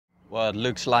Well, it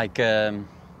looks like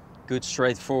good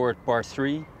straightforward par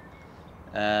 3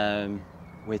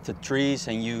 with the trees,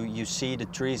 and you see the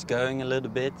trees going a little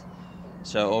bit.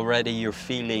 So already you're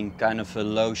feeling kind of a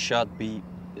low shot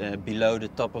below the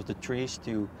top of the trees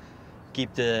to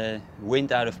keep the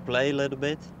wind out of play a little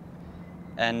bit.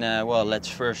 And well, let's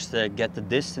first get the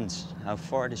distance, how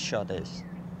far the shot is.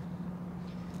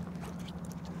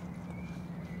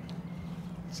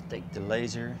 Let's take the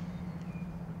laser.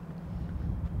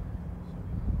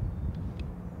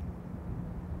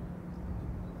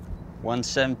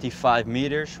 $175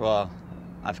 meters. Well,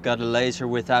 I've got a laser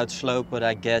without slope, but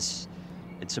I guess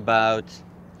it's about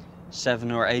 7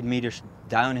 or 8 meters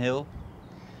downhill.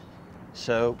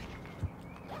 So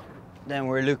then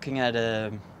we're looking at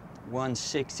a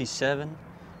 167,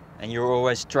 and you're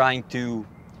always trying to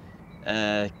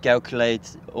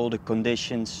calculate all the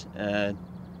conditions and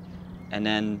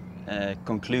then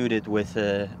conclude it with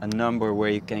a number where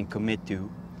you can commit to.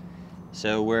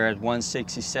 So we're at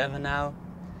 167 now.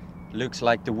 Looks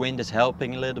like the wind is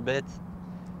helping a little bit.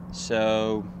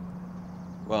 So,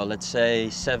 well, let's say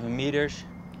 7 meters.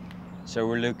 So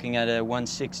we're looking at a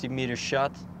 160 meter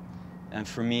shot. And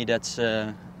for me, that's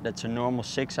a normal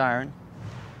 6-iron.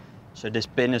 So this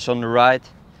pin is on the right.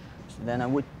 So then I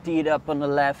would tee it up on the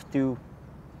left to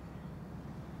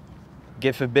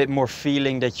give a bit more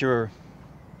feeling that you're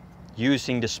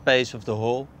using the space of the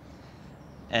hole.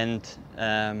 And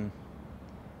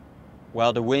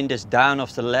while the wind is down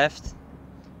off the left,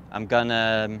 and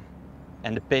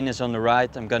the pin is on the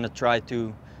right, I'm gonna try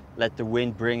to let the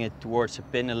wind bring it towards the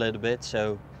pin a little bit.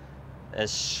 So a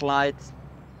slight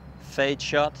fade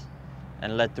shot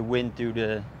and let the wind do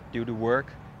the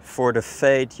work. For the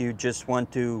fade, you just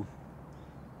want to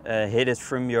hit it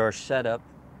from your setup,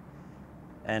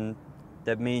 and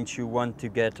that means you want to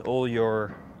get all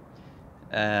your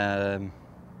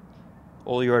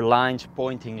lines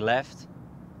pointing left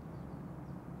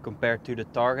compared to the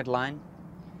target line.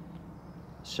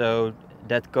 So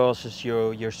that causes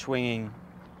you're swinging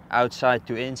outside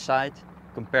to inside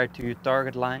compared to your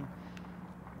target line.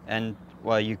 And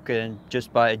well, you can,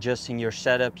 just by adjusting your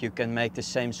setup, you can make the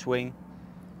same swing.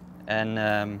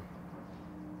 And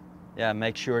yeah,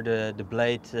 make sure the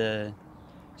blade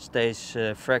stays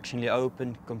fractionally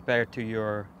open compared to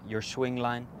your swing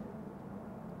line.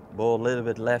 Ball a little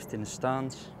bit left in the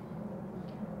stance.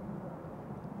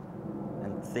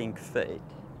 And think fade.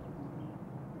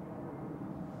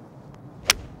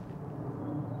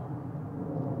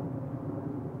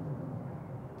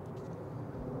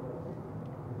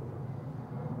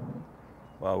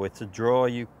 Well, with the draw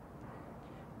you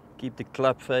keep the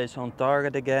club face on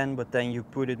target again, but then you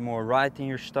put it more right in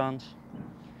your stance.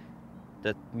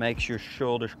 That makes your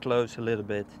shoulders close a little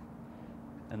bit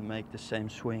and make the same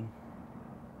swing.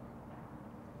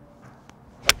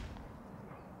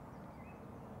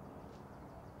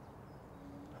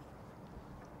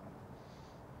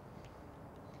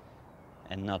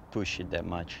 And not push it that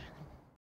much.